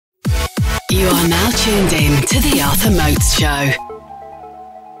You are now tuned in to the Arthur Moats Show.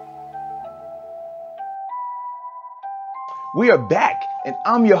 We are back, and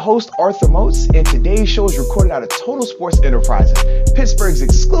I'm your host, Arthur Moats, and today's show is recorded out of Total Sports Enterprises, Pittsburgh's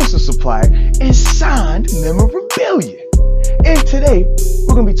exclusive supplier and signed memorabilia. And today,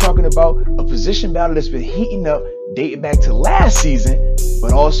 we're going to be talking about a position battle that's been heating up, dating back to last season,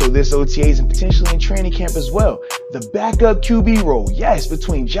 but also this OTAs and potentially in training camp as well. The backup QB role, yes,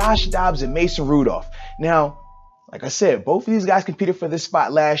 between Josh Dobbs and Mason Rudolph. Now, like I said, both of these guys competed for this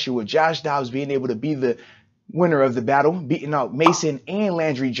spot last year, with Josh Dobbs being able to be the winner of the battle, beating out Mason and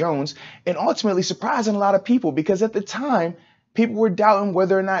Landry Jones, and ultimately surprising a lot of people because at the time, people were doubting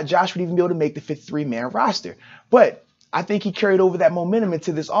whether or not Josh would even be able to make the 53-man roster. But I think he carried over that momentum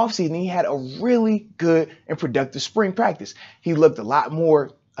into this offseason. He had a really good and productive spring practice. He looked a lot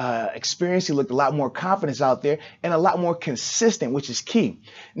more experienced. He looked a lot more confidence out there and a lot more consistent, which is key.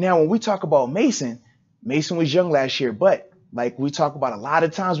 Now, when we talk about Mason was young last year, but like we talk about a lot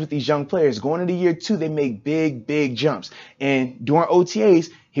of times with these young players, going into year two, they make big jumps. And during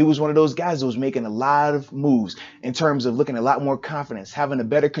OTAs, he was one of those guys that was making a lot of moves in terms of looking a lot more confidence, having a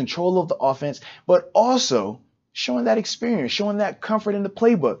better control of the offense, but also showing that experience, showing that comfort in the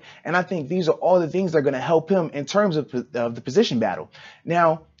playbook. And I think these are all the things that are going to help him in terms of the position battle.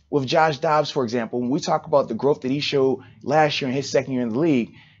 Now, with Josh Dobbs, for example, when we talk about the growth that he showed last year in his second year in the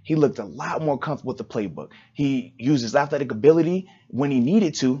league, he looked a lot more comfortable with the playbook. He used his athletic ability when he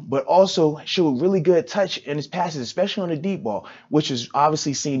needed to, but also showed really good touch in his passes, especially on the deep ball, which is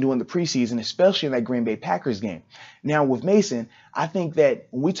obviously seen during the preseason, especially in that Green Bay Packers game. Now with Mason, I think that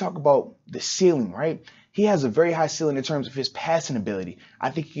when we talk about the ceiling, right, he has a very high ceiling in terms of his passing ability. I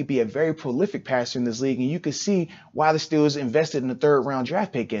think he could be a very prolific passer in this league, and you can see why the Steelers invested in the third-round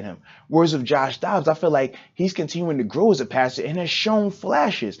draft pick in him. Whereas with Josh Dobbs, I feel like he's continuing to grow as a passer and has shown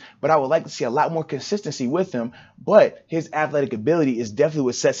flashes, but I would like to see a lot more consistency with him. But his athletic ability is definitely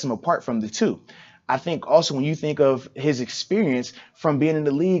what sets him apart from the two. I think also when you think of his experience from being in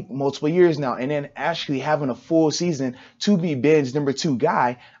the league multiple years now and then actually having a full season to be Ben's number 2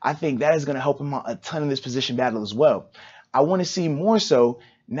 guy, I think that is going to help him out a ton in this position battle as well. I want to see more so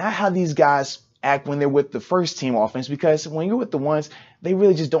not how these guys act when they're with the first team offense, because when you're with the ones, they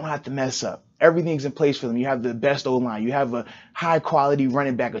really just don't have to mess up. Everything's in place for them. You have the best O-line. You have a high quality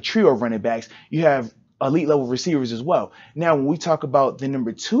running back, a trio of running backs. You have elite level receivers as well. Now, when we talk about the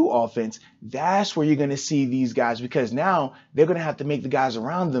number 2 offense, that's where you're going to see these guys, because now they're going to have to make the guys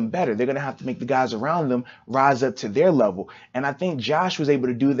around them better. They're going to have to make the guys around them rise up to their level. And I think Josh was able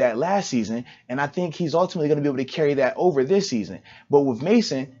to do that last season. And I think he's ultimately going to be able to carry that over this season. But with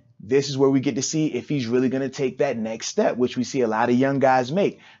Mason, this is where we get to see if he's really going to take that next step, which we see a lot of young guys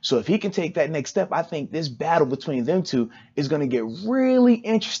make. So if he can take that next step, I think this battle between them two is going to get really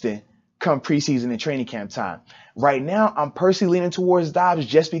interesting come preseason and training camp time. Right now, I'm personally leaning towards Dobbs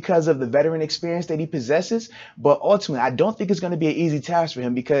just because of the veteran experience that he possesses. But ultimately, I don't think it's going to be an easy task for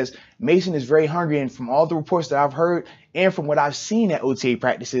him because Mason is very hungry. And from all the reports that I've heard and from what I've seen at OTA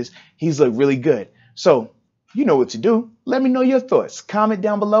practices, he's looked really good. So you know what to do. Let me know your thoughts. Comment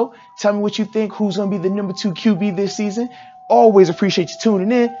down below. Tell me what you think. Who's going to be the number 2 QB this season? Always appreciate you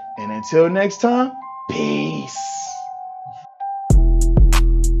tuning in. And until next time, peace.